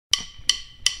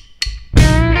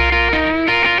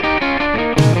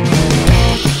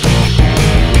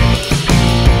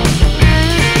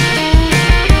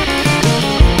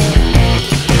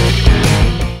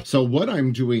what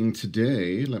I'm doing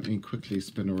today, let me quickly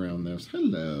spin around this.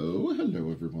 Hello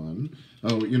everyone.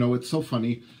 Oh, you know, it's so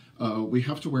funny. We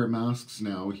have to wear masks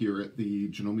now here at the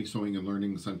Janome Sewing and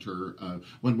Learning Center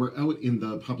when we're out in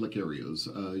the public areas,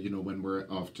 you know, when we're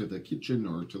off to the kitchen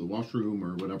or to the washroom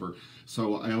or whatever.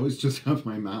 So I always just have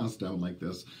my mask down like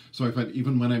this. So I find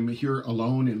even when I'm here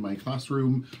alone in my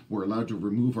classroom, we're allowed to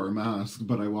remove our masks,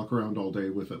 but I walk around all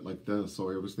day with it like this.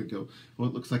 So I always think, oh, well,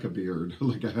 it looks like a beard,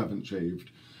 like I haven't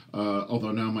shaved.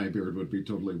 Although now my beard would be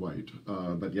totally white.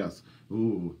 But yes,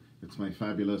 ooh. It's my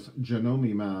fabulous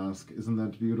Janome mask. Isn't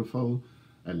that beautiful?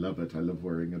 I love it. I love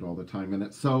wearing it all the time. And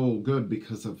it's so good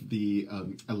because of the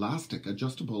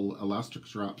adjustable elastic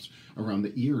straps around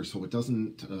the ear so it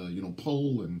doesn't, you know,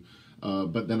 pull. And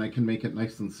but then I can make it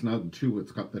nice and snug too.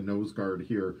 It's got the nose guard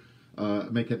here.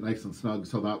 Make it nice and snug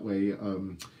so that way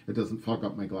it doesn't fog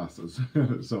up my glasses.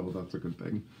 So that's a good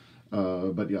thing.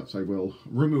 But yes, I will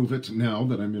remove it now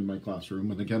that I'm in my classroom.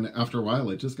 And again, after a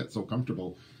while, it just gets so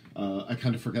comfortable. I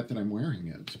kind of forget that I'm wearing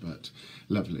it, but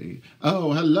lovely.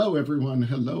 Oh, hello, everyone.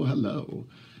 Hello.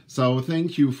 So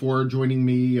thank you for joining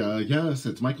me. Yes,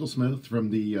 it's Michael Smith from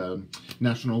the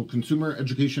National Consumer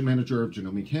Education Manager of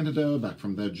Janome Canada, back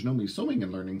from the Janome Sewing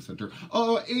and Learning Center.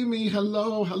 Oh, Amy,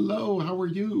 hello. How are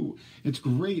you? It's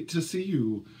great to see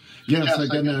you. Yes,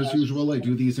 again, as usual, I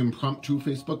do these impromptu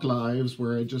Facebook Lives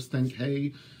where I just think,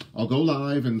 hey, I'll go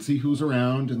live and see who's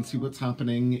around and see what's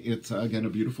happening. It's, again, a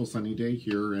beautiful sunny day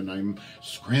here, and I'm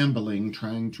scrambling,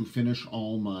 trying to finish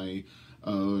all my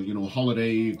you know,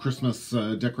 holiday, Christmas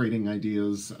decorating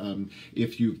ideas.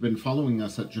 If you've been following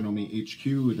us at Janome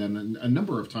HQ, then a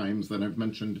number of times that I've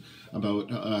mentioned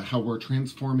about how we're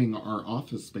transforming our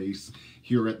office space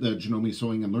here at the Janome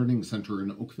Sewing and Learning Center in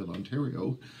Oakville,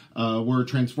 Ontario. We're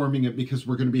transforming it because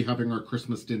we're going to be having our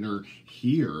Christmas dinner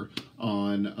here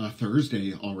on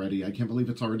Thursday already. I can't believe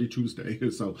it's already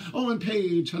Tuesday. So, oh, and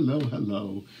Paige,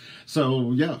 hello.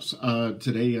 So, yes,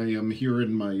 today I am here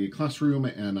in my classroom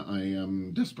and I am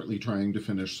desperately trying to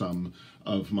finish some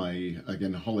of my,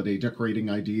 again, holiday decorating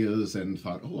ideas and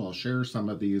thought, oh, I'll share some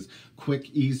of these quick,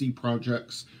 easy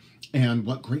projects. And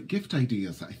what great gift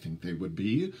ideas I think they would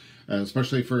be,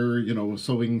 especially for, you know,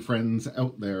 sewing friends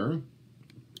out there.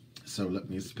 So let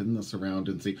me spin this around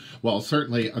and see. Well,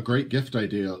 certainly a great gift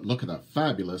idea. Look at that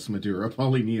fabulous Madeira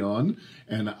polyneon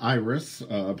and iris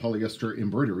polyester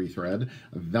embroidery thread.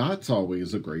 That's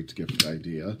always a great gift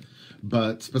idea.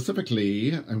 But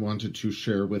specifically, I wanted to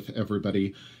share with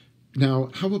everybody. Now,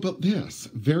 how about this?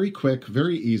 Very quick,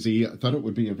 very easy. I thought it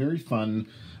would be a very fun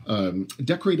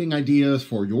decorating ideas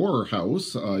for your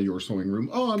house, your sewing room.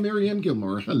 Oh, Marianne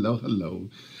Gilmore, hello.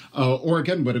 Or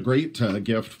again, what a great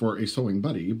gift for a sewing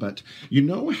buddy. But you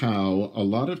know how a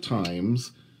lot of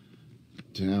times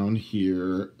down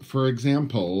here, for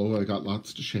example, I got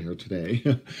lots to share today.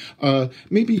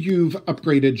 Maybe you've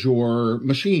upgraded your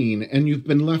machine and you've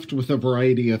been left with a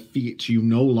variety of feet you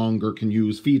no longer can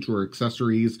use, feet or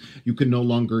accessories you can no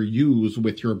longer use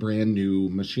with your brand new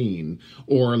machine.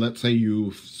 Or let's say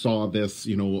you saw this,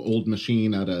 you know, old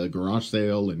machine at a garage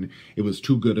sale and it was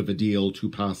too good of a deal to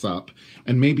pass up.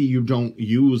 And maybe you don't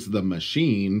use the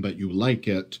machine, but you like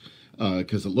it,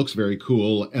 because it looks very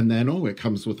cool, and then, oh, it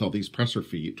comes with all these presser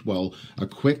feet. Well, a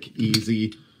quick,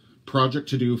 easy project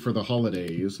to do for the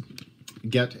holidays.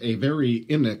 Get a very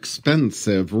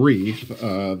inexpensive wreath.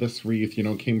 This wreath, you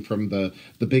know, came from the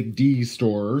Big D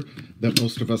store that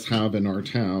most of us have in our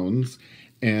towns.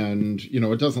 And, you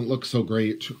know, it doesn't look so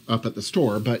great up at the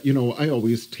store, but, you know, I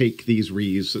always take these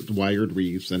wreaths, wired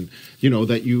wreaths, and, you know,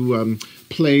 that you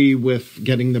play with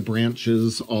getting the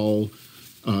branches all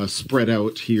spread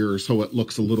out here so it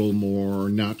looks a little more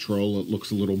natural, it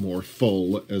looks a little more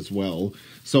full as well.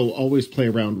 So always play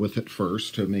around with it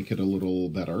first to make it a little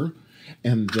better.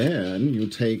 And then you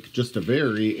take just a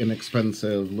very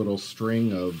inexpensive little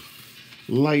string of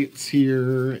lights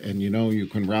here, and you know, you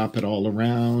can wrap it all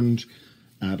around,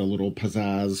 add a little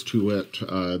pizzazz to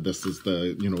it. This is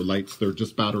the, you know, lights, they're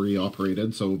just battery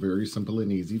operated, so very simple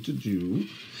and easy to do.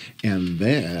 And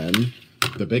then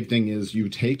the big thing is you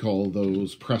take all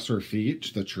those presser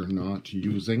feet that you're not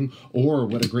using, or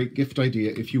what a great gift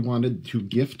idea if you wanted to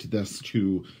gift this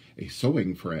to a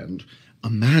sewing friend.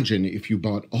 Imagine if you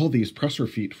bought all these presser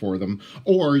feet for them,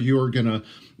 or you're gonna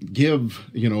give,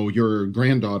 you know, your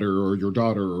granddaughter or your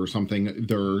daughter or something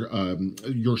their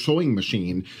your sewing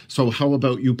machine. So how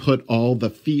about you put all the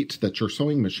feet that your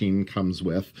sewing machine comes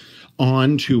with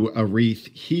onto a wreath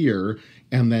here,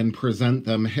 and then present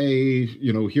them, hey,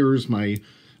 you know, here's my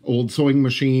old sewing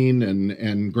machine,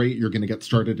 and great, you're going to get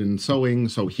started in sewing,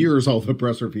 so here's all the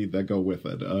presser feet that go with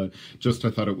it. Just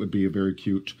I thought it would be a very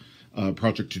cute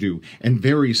project to do, and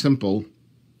very simple.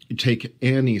 take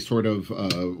any sort of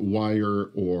wire,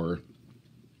 or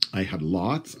I had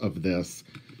lots of this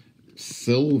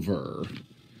silver.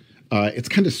 It's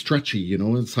kind of stretchy, you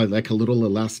know, it's like a little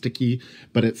elasticy,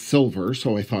 but it's silver.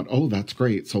 So I thought, oh, that's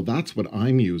great. So that's what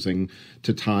I'm using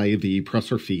to tie the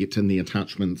presser feet and the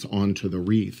attachments onto the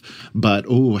wreath. But,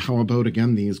 oh, how about,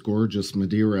 again, these gorgeous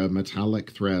Madeira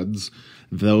metallic threads?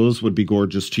 Those would be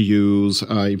gorgeous to use,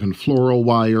 even floral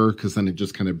wire, because then it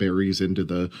just kind of buries into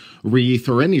the wreath,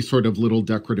 or any sort of little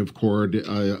decorative cord.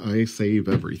 I save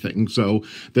everything. So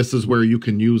this is where you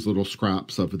can use little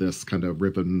scraps of this kind of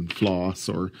ribbon floss,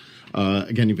 or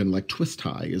again, even like twist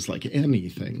tie is like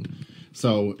anything.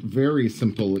 So very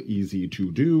simple, easy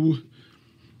to do,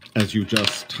 as you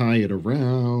just tie it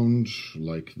around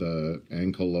like the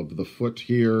ankle of the foot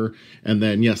here. And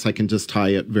then, yes, I can just tie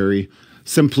it very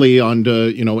simply onto,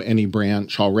 you know, any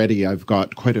branch already. I've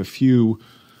got quite a few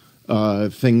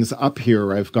things up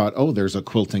here. I've got, oh, there's a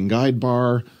quilting guide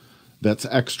bar that's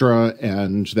extra.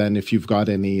 And then if you've got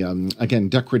any, again,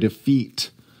 decorative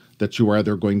feet that you are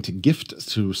either going to gift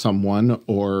to someone,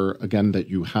 or again, that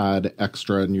you had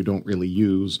extra and you don't really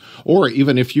use, or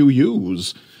even if you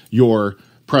use your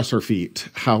presser feet,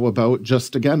 how about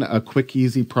just, again, a quick,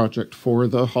 easy project for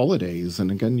the holidays?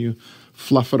 And again, you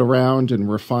fluff it around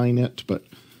and refine it, but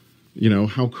you know,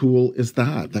 how cool is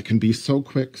that? That can be so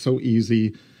quick, so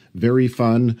easy, very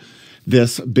fun.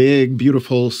 This big,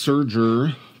 beautiful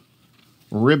serger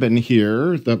ribbon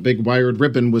here, the big wired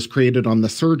ribbon, was created on the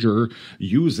serger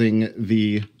using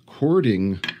the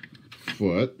cording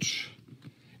foot,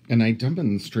 and I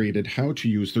demonstrated how to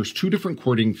use, there's two different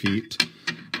cording feet,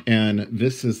 and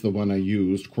this is the one I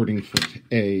used, cording foot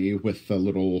A, with the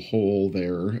little hole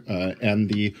there, and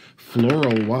the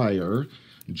floral wire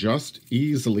just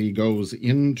easily goes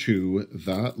into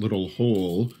that little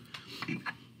hole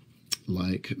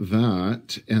like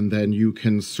that, and then you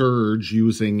can serge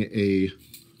using a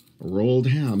rolled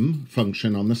hem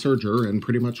function on the serger, and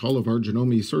pretty much all of our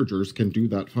Janome sergers can do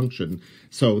that function.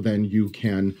 So then you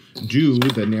can do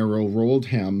the narrow rolled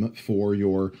hem for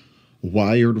your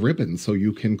wired ribbon, so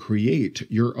you can create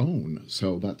your own.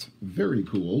 So that's very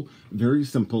cool, very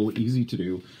simple, easy to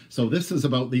do. So this is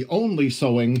about the only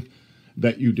sewing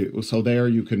that you do. So there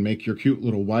you can make your cute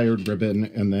little wired ribbon,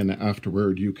 and then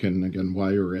afterward you can, again,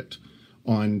 wire it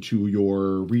onto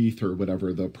your wreath or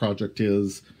whatever the project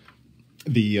is.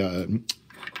 The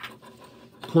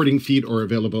cording feet are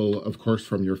available, of course,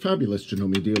 from your fabulous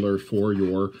Janome dealer for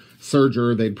your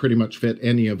serger. They'd pretty much fit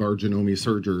any of our Janome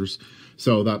sergers.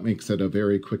 So that makes it a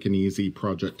very quick and easy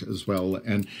project as well.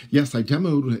 And yes, I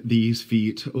demoed these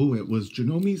feet. Oh, it was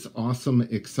Janome's awesome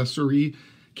accessory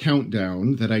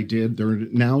countdown that I did. They're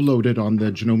now loaded on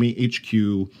the Janome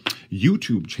HQ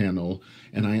YouTube channel.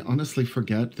 And I honestly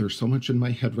forget, there's so much in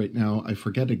my head right now, I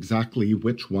forget exactly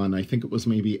which one. I think it was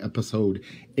maybe episode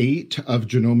 8 of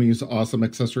Janome's awesome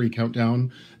accessory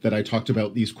countdown that I talked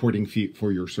about these cording feet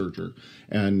for your serger.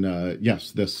 And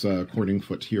yes, this cording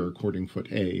foot here, cording foot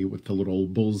A, with the little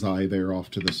bullseye there off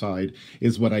to the side,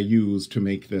 is what I use to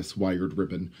make this wired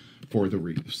ribbon for the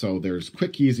wreath. So there's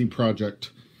quick, easy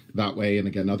project that way. And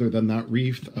again, other than that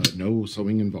wreath, no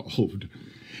sewing involved.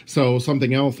 So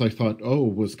something else I thought, oh,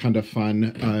 was kind of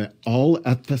fun, all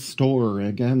at the store.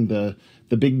 Again, the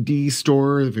Big D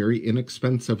store, very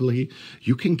inexpensively.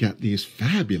 You can get these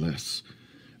fabulous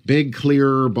big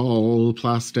clear ball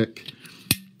plastic,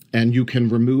 and you can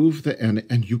remove the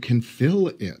and you can fill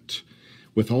it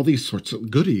with all these sorts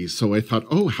of goodies. So I thought,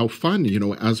 oh, how fun, you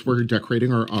know, as we're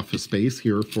decorating our office space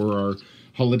here for our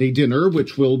holiday dinner,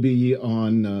 which will be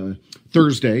on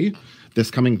Thursday, this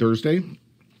coming Thursday.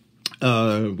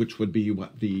 Which would be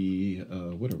what,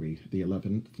 what are we, the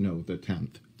 11th? No, the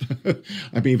 10th.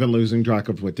 I'm even losing track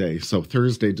of what day. So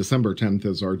Thursday, December 10th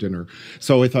is our dinner.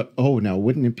 So I thought, oh, now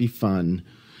wouldn't it be fun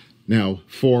now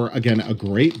for, again, a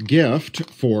great gift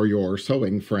for your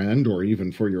sewing friend, or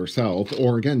even for yourself,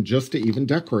 or again, just to even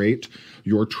decorate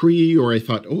your tree. Or I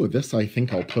thought, oh, this I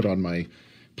think I'll put on my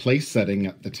place setting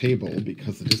at the table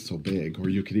because it is so big, or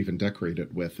you could even decorate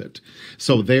it with it.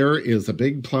 So there is a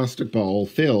big plastic ball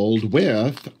filled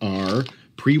with our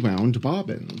pre-wound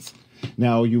bobbins.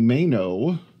 Now you may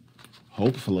know,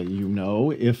 hopefully you know,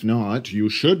 if not, you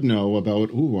should know about,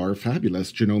 our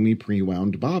fabulous Janome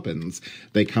pre-wound bobbins.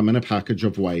 They come in a package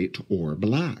of white or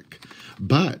black.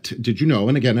 But did you know,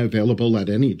 and again, available at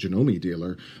any Janome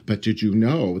dealer, but did you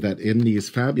know that in these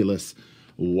fabulous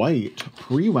white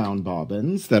pre-wound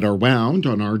bobbins that are wound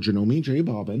on our Janome J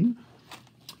bobbin,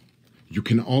 you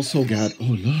can also get, oh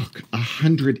look,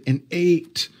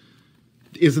 108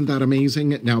 Isn't that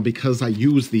amazing? Now, because I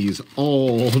use these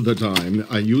all the time,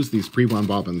 I use these pre-wound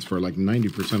bobbins for like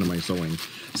 90% of my sewing.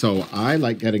 So I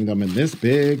like getting them in this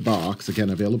big box, again,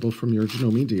 available from your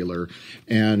Janome dealer.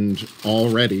 And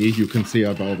already, you can see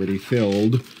I've already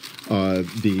filled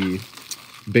the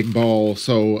big ball.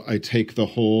 So I take the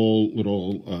whole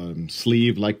little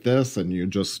sleeve like this, and you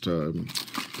just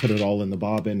put it all in the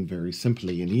bobbin very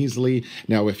simply and easily.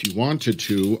 Now, if you wanted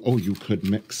to, you could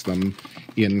mix them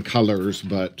in colors,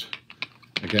 but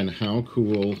again, how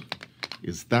cool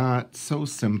is that? So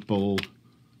simple,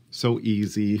 so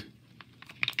easy.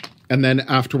 And then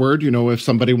afterward, if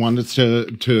somebody wanted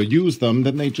to use them,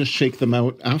 then they just shake them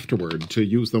out afterward to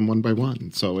use them one by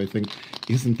one. So I think,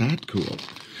 isn't that cool?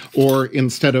 Or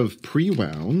instead of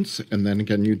pre-wounds, and then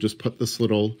again, you just put this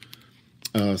little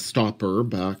stopper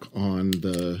back on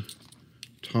the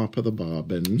top of the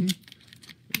bobbin.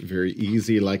 Very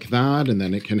easy like that, and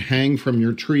then it can hang from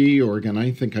your tree, or again,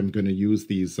 I think I'm going to use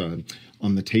these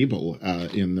on the table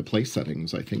in the place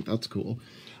settings. I think that's cool.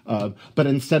 But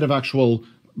instead of actual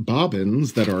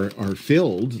bobbins that are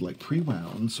filled like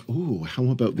pre-wounds, how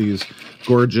about these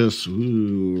gorgeous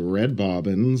red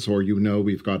bobbins? Or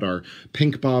we've got our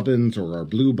pink bobbins or our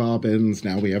blue bobbins.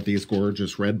 Now we have these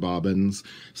gorgeous red bobbins.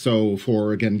 So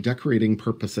for, again, decorating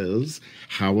purposes,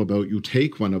 how about you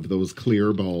take one of those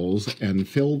clear balls and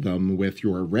fill them with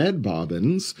your red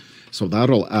bobbins? So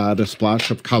that'll add a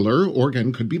splash of color, or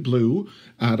again, could be blue,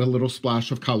 add a little splash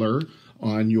of color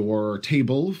on your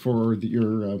table for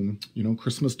your,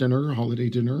 Christmas dinner, holiday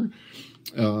dinner.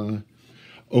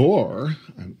 Or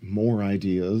more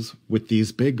ideas with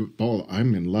these big ball.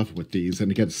 I'm in love with these.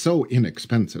 And again, so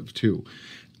inexpensive too.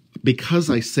 Because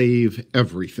I save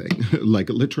everything, like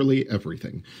literally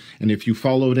everything. And if you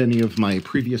followed any of my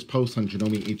previous posts on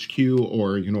Janome HQ,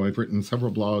 or, I've written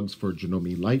several blogs for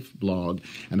Janome Life blog,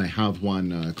 and I have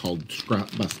one called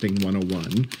Scrap Busting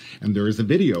 101. And there is a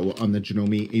video on the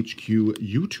Janome HQ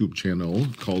YouTube channel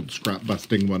called Scrap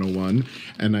Busting 101.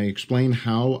 And I explain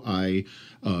how I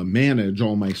manage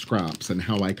all my scraps and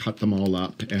how I cut them all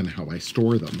up and how I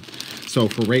store them. So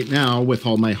for right now, with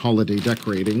all my holiday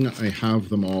decorating, I have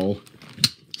them all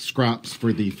scraps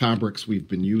for the fabrics we've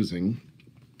been using.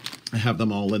 I have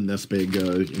them all in this big,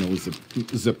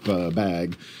 zip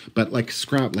bag. But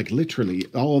like literally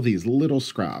all these little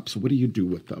scraps, what do you do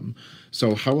with them?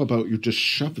 So how about you just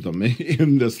shove them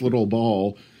in this little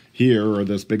ball here, or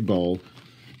this big ball?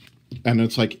 And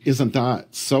it's like, isn't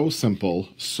that so simple,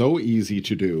 so easy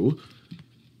to do?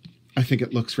 I think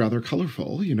it looks rather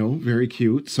colorful, very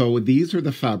cute. So these are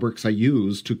the fabrics I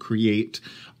use to create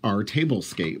our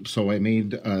tablescape. So I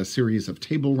made a series of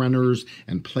table runners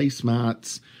and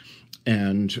placemats,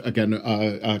 and again,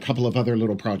 a couple of other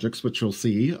little projects, which you'll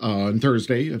see on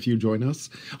Thursday if you join us.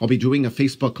 I'll be doing a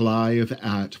Facebook Live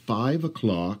at 5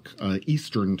 o'clock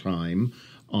Eastern Time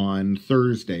on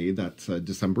Thursday. That's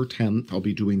December 10th. I'll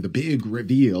be doing the big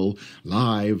reveal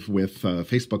live with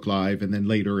Facebook Live, and then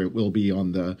later it will be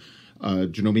on the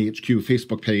Janome HQ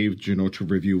Facebook page, to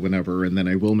review whenever, and then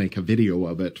I will make a video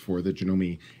of it for the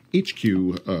Janome HQ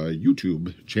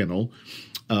YouTube channel.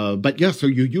 But yeah, so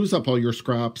you use up all your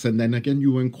scraps, and then again,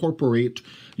 you incorporate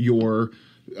your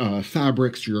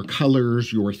fabrics, your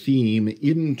colors, your theme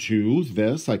into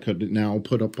this. I could now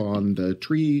put up on the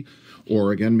tree,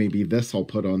 or again, maybe this I'll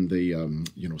put on the,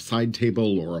 side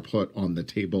table, or I'll put on the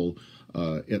table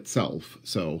itself.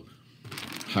 So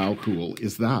how cool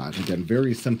is that? Again,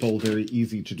 very simple, very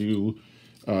easy to do.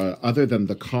 Other than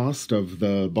the cost of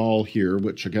the ball here,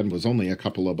 which again was only a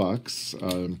couple of bucks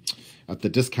at the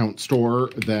discount store,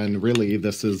 then really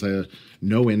this is a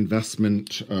no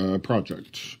investment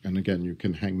project. And again, you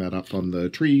can hang that up on the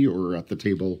tree or at the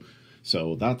table.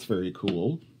 So that's very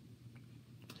cool.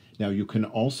 Now you can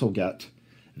also get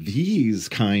these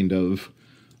kind of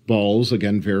balls,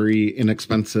 again, very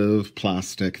inexpensive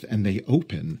plastic, and they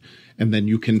open. And then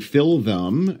you can fill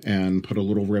them and put a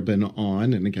little ribbon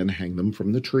on, and again, hang them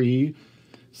from the tree.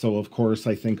 So of course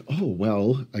I think, oh,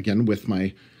 well, again, with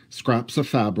my scraps of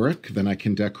fabric, then I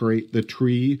can decorate the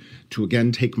tree to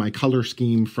again take my color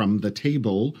scheme from the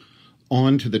table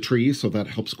onto the tree, so that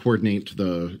helps coordinate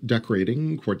the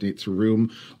decorating, coordinates the room.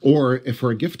 Or if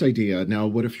for a gift idea, now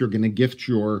what if you're going to gift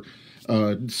your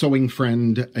sewing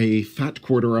friend a fat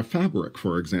quarter of fabric,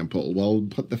 for example? Well,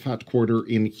 put the fat quarter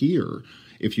in here.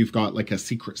 If you've got like a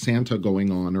Secret Santa going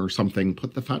on or something,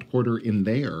 put the fat quarter in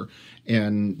there.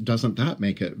 And doesn't that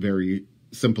make it very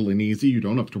simple and easy? You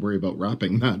don't have to worry about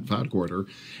wrapping that fat quarter.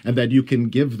 And then you can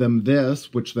give them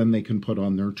this, which then they can put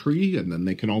on their tree, and then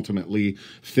they can ultimately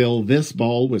fill this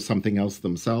ball with something else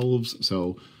themselves.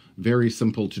 So very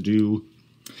simple to do.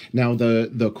 Now,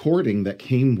 the cording that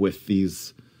came with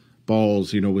these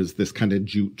balls, is this kind of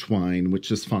jute twine,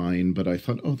 which is fine, but I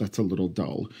thought, oh, that's a little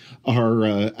dull.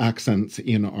 Our accents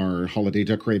in our holiday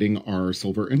decorating are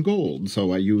silver and gold.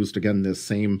 So I used, again, this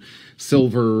same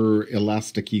silver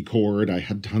elasticy cord. I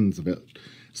had tons of it.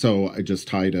 So I just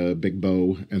tied a big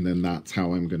bow, and then that's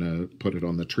how I'm going to put it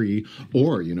on the tree.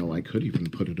 Or, I could even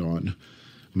put it on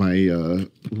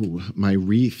my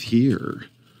wreath here.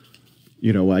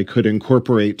 I could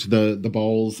incorporate the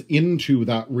balls into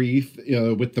that wreath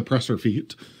with the presser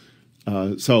feet.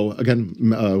 So again,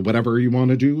 whatever you want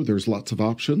to do, there's lots of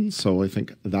options. So I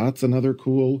think that's another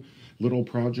cool little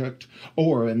project.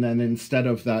 And then instead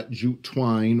of that jute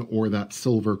twine or that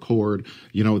silver cord,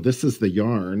 this is the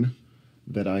yarn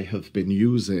that I have been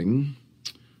using.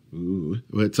 Ooh,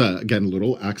 it's again,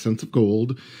 little accents of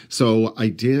gold. So I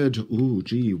did,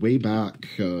 way back,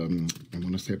 I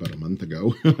want to say about a month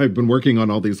ago. I've been working on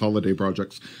all these holiday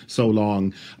projects so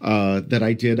long that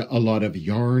I did a lot of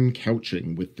yarn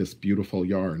couching with this beautiful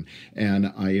yarn.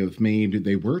 And I have made,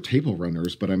 they were table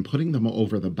runners, but I'm putting them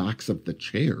over the backs of the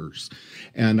chairs.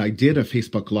 And I did a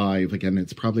Facebook Live, again,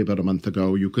 it's probably about a month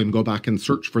ago. You can go back and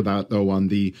search for that, though, on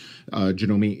the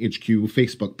Janome HQ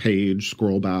Facebook page.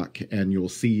 Scroll back and you'll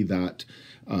see that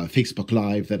Facebook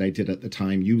Live that I did at the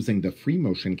time using the free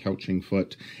motion couching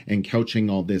foot and couching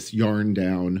all this yarn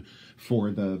down for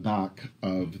the back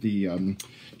of the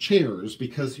chairs,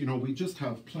 because, we just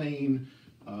have plain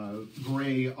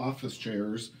gray office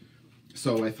chairs.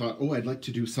 So I thought, I'd like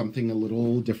to do something a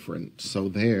little different. So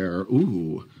there,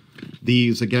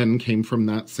 these again came from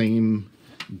that same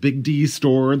Big D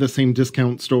store, the same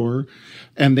discount store,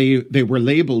 and they were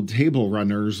labeled table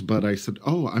runners, but I said,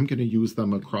 I'm going to use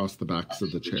them across the backs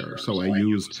of the chair. So I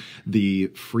used the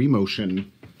free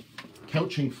motion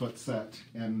couching foot set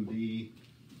and the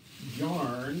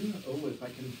yarn, if I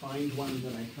can find one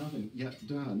that I haven't yet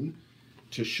done,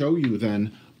 to show you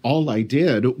then. All I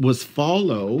did was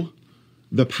follow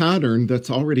the pattern that's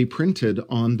already printed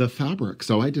on the fabric.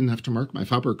 So I didn't have to mark my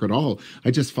fabric at all.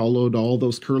 I just followed all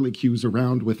those curly cues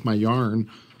around with my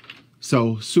yarn.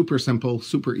 So super simple,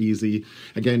 super easy.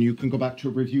 Again, you can go back to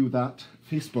review that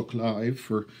Facebook Live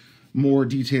for more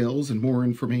details and more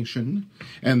information.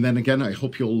 And then again, I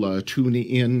hope you'll tune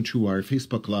in to our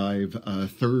Facebook Live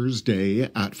Thursday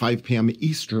at 5 p.m.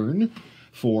 Eastern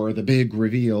for the big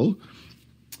reveal.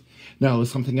 Now,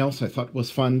 something else I thought was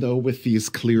fun, though, with these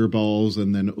clear balls,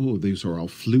 and then, these are all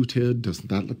fluted. Doesn't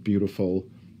that look beautiful?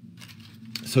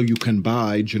 So you can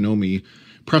buy Janome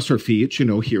presser feet,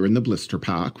 here in the blister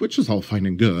pack, which is all fine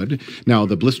and good. Now,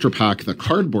 the blister pack, the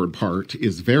cardboard part,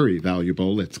 is very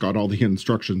valuable. It's got all the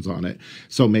instructions on it.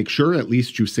 So make sure at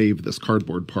least you save this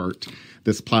cardboard part.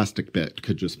 This plastic bit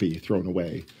could just be thrown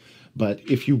away. But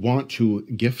if you want to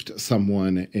gift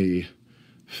someone a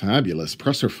fabulous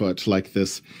presser foot like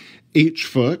this, H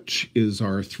foot is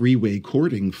our three-way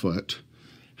cording foot.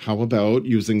 How about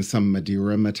using some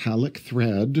Madeira metallic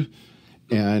thread,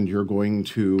 and you're going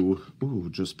to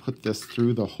just put this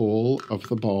through the hole of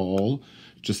the ball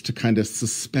just to kind of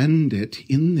suspend it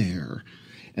in there.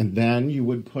 And then you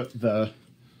would put the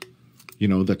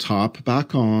top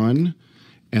back on,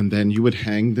 and then you would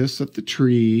hang this at the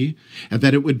tree, and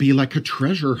then it would be like a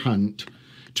treasure hunt.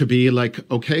 To be like,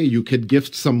 okay, you could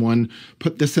gift someone,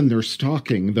 put this in their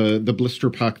stocking, the blister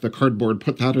pack, the cardboard,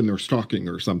 put that in their stocking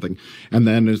or something. And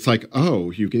then it's like,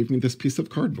 you gave me this piece of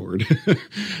cardboard.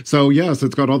 So yes,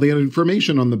 it's got all the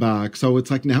information on the back. So it's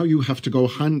like, now you have to go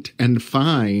hunt and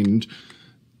find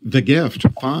the gift,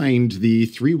 find the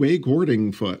three-way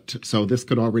cording foot. So this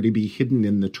could already be hidden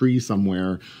in the tree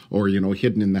somewhere, or,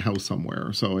 hidden in the house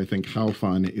somewhere. So I think, how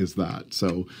fun is that?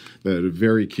 So they're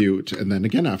very cute. And then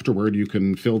again, afterward, you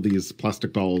can fill these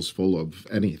plastic balls full of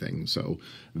anything. So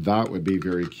that would be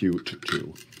very cute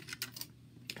too.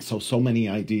 So many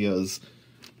ideas.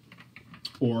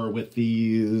 Or with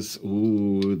these,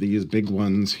 these big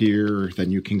ones here,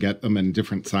 then you can get them in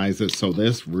different sizes. So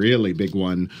this really big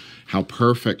one, how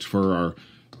perfect for our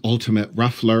ultimate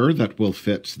ruffler that will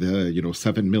fit the,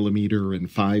 7mm and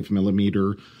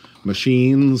 5mm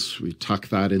machines. We tuck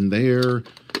that in there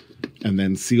and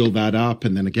then seal that up.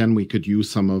 And then again, we could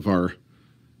use some of our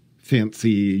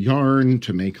fancy yarn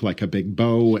to make like a big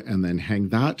bow and then hang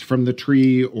that from the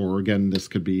tree. Or again, this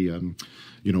could be,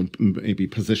 maybe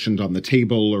positioned on the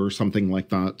table or something like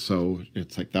that. So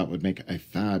it's like that would make a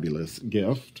fabulous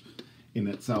gift in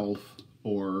itself.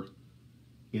 Or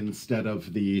instead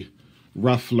of the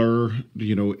ruffler,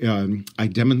 I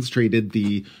demonstrated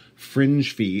the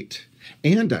fringe feet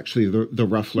And actually, the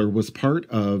ruffler was part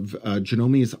of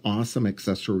Janome's Awesome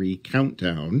Accessory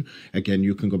Countdown. Again,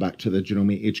 you can go back to the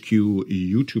Janome HQ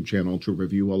YouTube channel to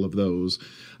review all of those.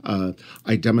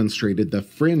 I demonstrated the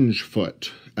fringe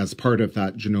foot as part of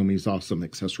that Janome's Awesome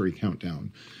Accessory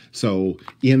Countdown. So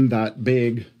in that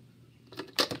big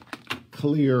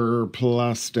clear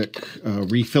plastic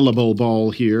refillable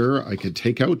ball here, I could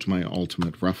take out my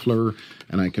ultimate ruffler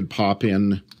and I could pop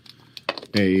in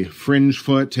a fringe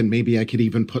foot, and maybe I could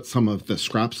even put some of the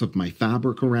scraps of my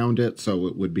fabric around it so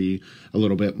it would be a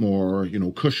little bit more, you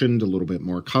know, cushioned, a little bit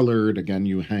more colored. Again,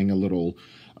 you hang a little,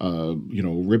 you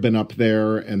know, ribbon up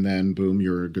there, and then boom,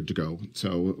 you're good to go.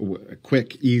 So a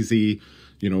quick, easy,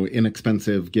 you know,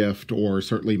 inexpensive gift, or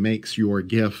certainly makes your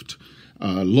gift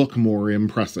look more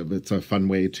impressive. It's a fun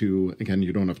way to, again,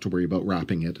 you don't have to worry about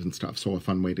wrapping it and stuff. So a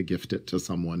fun way to gift it to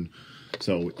someone.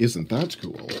 So isn't that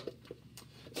cool?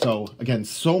 So again,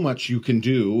 so much you can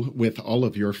do with all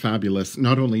of your fabulous,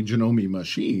 not only Janome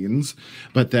machines,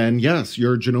 but then, yes,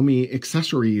 your Janome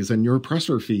accessories and your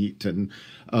presser feet, and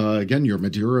again, your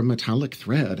Madeira metallic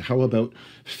thread. How about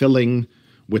filling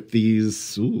with these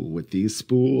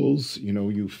spools? You know,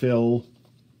 you fill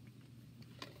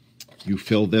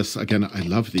this, again, I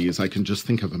love these. I can just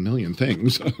think of a million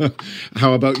things.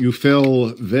 How about you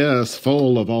fill this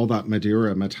full of all that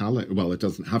Madeira metallic, well, it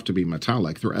doesn't have to be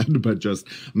metallic thread, but just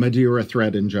Madeira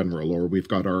thread in general. Or we've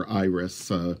got our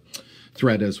iris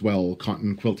thread as well,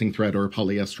 cotton quilting thread or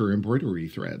polyester embroidery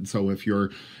thread. So if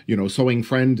your, you know, sewing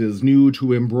friend is new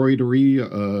to embroidery,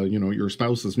 you know, your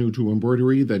spouse is new to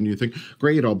embroidery, then you think,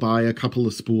 great, I'll buy a couple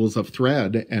of spools of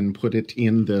thread and put it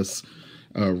in this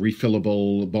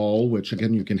refillable ball, which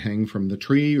again you can hang from the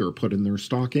tree or put in their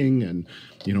stocking, and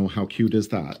you know, how cute is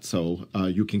that? So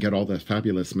you can get all the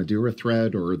fabulous Madeira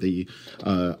thread or the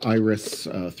iris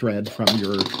thread from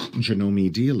your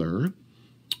Janome dealer.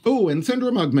 Oh, and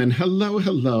Sandra Mugman, hello,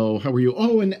 hello, how are you?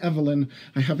 Oh, and Evelyn,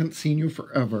 I haven't seen you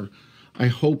forever. I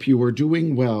hope you are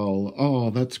doing well. Oh,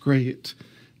 that's great.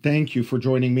 Thank you for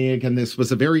joining me again. This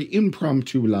was a very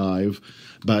impromptu live,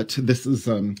 but this is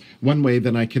one way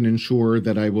that I can ensure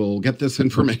that I will get this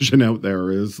information out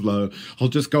there is I'll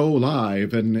just go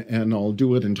live and I'll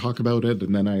do it and talk about it.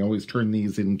 And then I always turn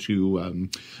these into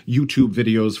YouTube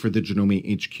videos for the Janome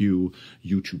HQ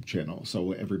YouTube channel.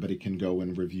 So everybody can go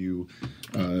and review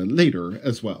later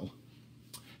as well.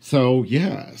 So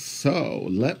yeah, so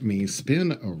let me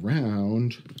spin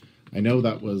around. I know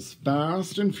that was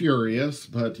fast and furious,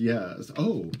 but yes.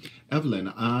 Oh,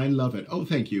 Evelyn, I love it. Oh,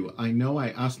 thank you. I know I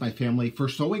asked my family for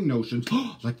sewing notions,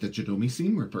 like the Janome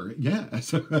seam ripper.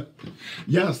 Yes.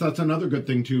 Yes, that's another good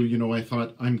thing too. You know, I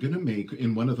thought I'm going to make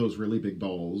in one of those really big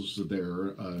balls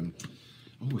there,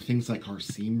 things like our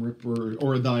seam ripper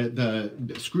or the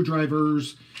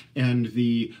screwdrivers and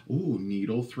the,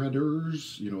 needle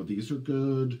threaders, you know, these are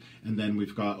good. And then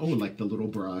we've got, like the little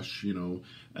brush, you know,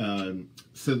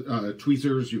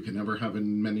 tweezers. You can never have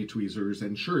many tweezers.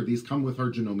 And sure, these come with our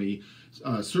Janome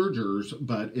sergers,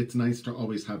 but it's nice to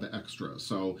always have extra.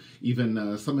 So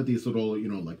even some of these little, you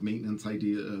know, like maintenance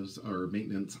ideas or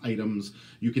maintenance items,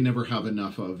 you can never have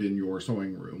enough of in your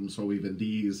sewing room. So even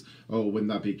these,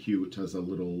 wouldn't that be cute as a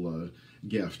little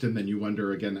gift? And then you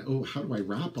wonder again, how do I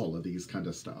wrap all of these kind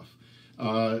of stuff?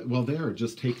 Well, there,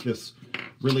 just take this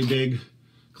really big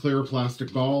clear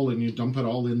plastic ball and you dump it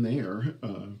all in there.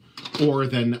 Or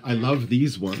then I love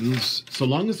these ones. So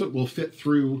long as it will fit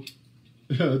through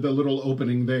the little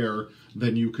opening there,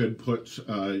 then you could put,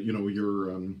 you know,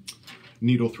 your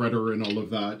needle threader and all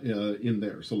of that in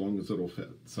there, so long as it'll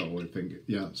fit. So I think,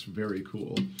 yeah, it's very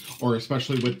cool. Or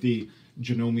especially with the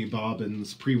Janome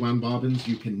bobbins, pre-wound bobbins,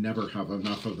 you can never have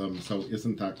enough of them. So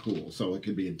isn't that cool? So it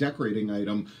could be a decorating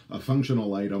item, a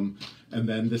functional item, and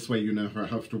then this way you never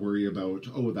have to worry about,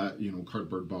 that, you know,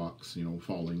 cardboard box, you know,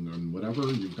 falling and whatever.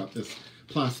 You've got this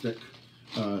plastic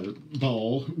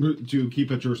ball to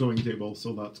keep at your sewing table,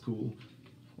 so that's cool.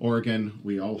 Or again,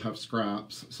 we all have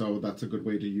scraps, so that's a good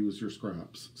way to use your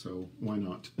scraps, so why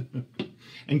not?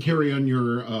 And carry on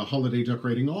your holiday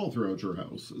decorating all throughout your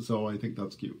house, so I think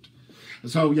that's cute.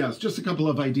 So yes, just a couple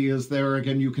of ideas there.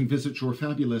 Again, you can visit your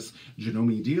fabulous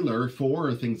Janome dealer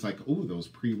for things like, those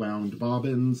pre-wound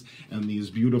bobbins and these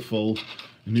beautiful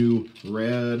new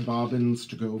red bobbins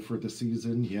to go for the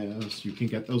season. Yes, you can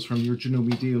get those from your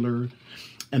Janome dealer.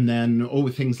 And then,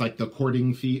 things like the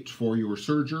cording feet for your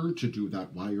serger to do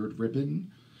that wired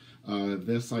ribbon.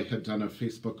 This I had done a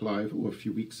Facebook Live a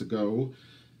few weeks ago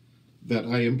that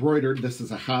I embroidered. This is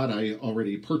a hat I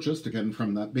already purchased, again,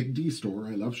 from that Big D store.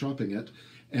 I love shopping it.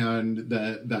 And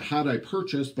the hat I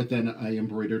purchased, but then I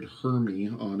embroidered Hermie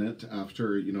on it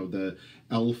after, you know, the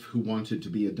elf who wanted to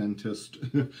be a dentist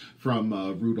from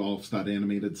Rudolph's, that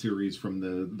animated series from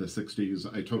the 60s.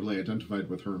 I totally identified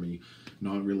with Hermie,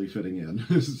 not really fitting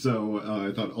in. So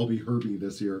I thought I'll be Herbie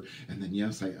this year. And then,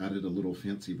 yes, I added a little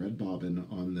fancy red bobbin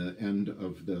on the end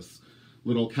of this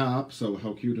little cap. So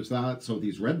how cute is that? So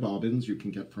these red bobbins you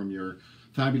can get from your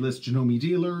fabulous Janome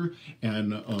dealer,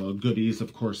 and goodies,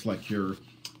 of course, like your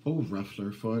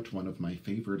ruffler foot, one of my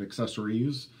favorite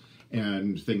accessories,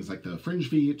 and things like the fringe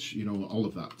feet, you know, all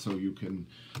of that. So you can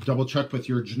double check with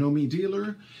your Janome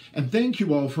dealer. And thank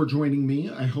you all for joining me.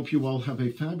 I hope you all have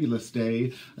a fabulous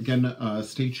day. Again,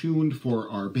 stay tuned for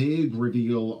our big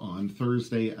reveal on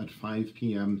Thursday at 5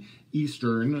 p.m.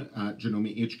 Eastern at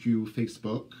Janome HQ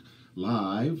Facebook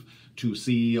Live to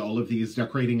see all of these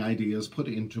decorating ideas put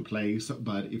into place.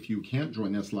 But if you can't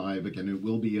join us live, again, it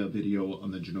will be a video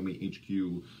on the Janome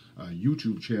HQ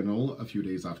YouTube channel a few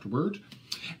days afterward.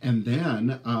 And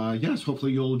then, yes,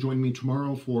 hopefully you'll join me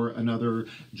tomorrow for another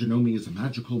Janome's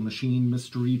Magical Machine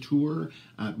Mystery Tour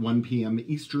at 1 p.m.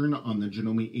 Eastern on the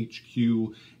Janome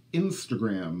HQ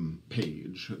Instagram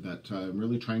page. That I'm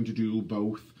really trying to do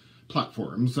both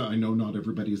platforms. I know not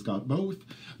everybody's got both,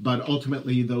 but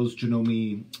ultimately those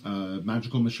Janome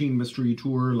Magical Machine Mystery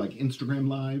Tour, like Instagram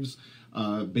Lives,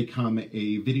 become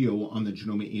a video on the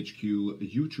Janome HQ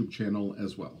YouTube channel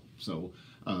as well. So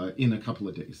in a couple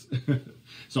of days.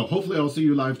 So hopefully I'll see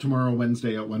you live tomorrow,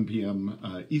 Wednesday at 1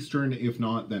 p.m. Eastern. If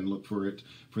not, then look for it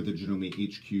for the Janome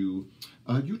HQ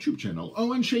YouTube channel.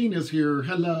 Oh, and Shane is here.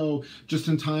 Hello. Just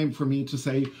in time for me to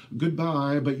say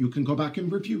goodbye, but you can go back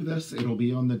and review this. It'll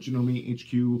be on the Janome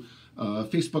HQ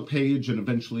Facebook page, and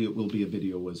eventually it will be a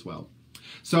video as well.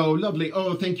 So lovely.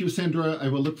 Oh, thank you, Sandra. I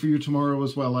will look for you tomorrow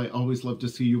as well. I always love to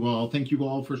see you all. Thank you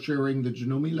all for sharing the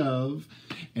Janome love,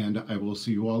 and I will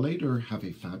see you all later. Have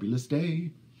a fabulous day.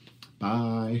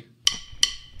 Bye.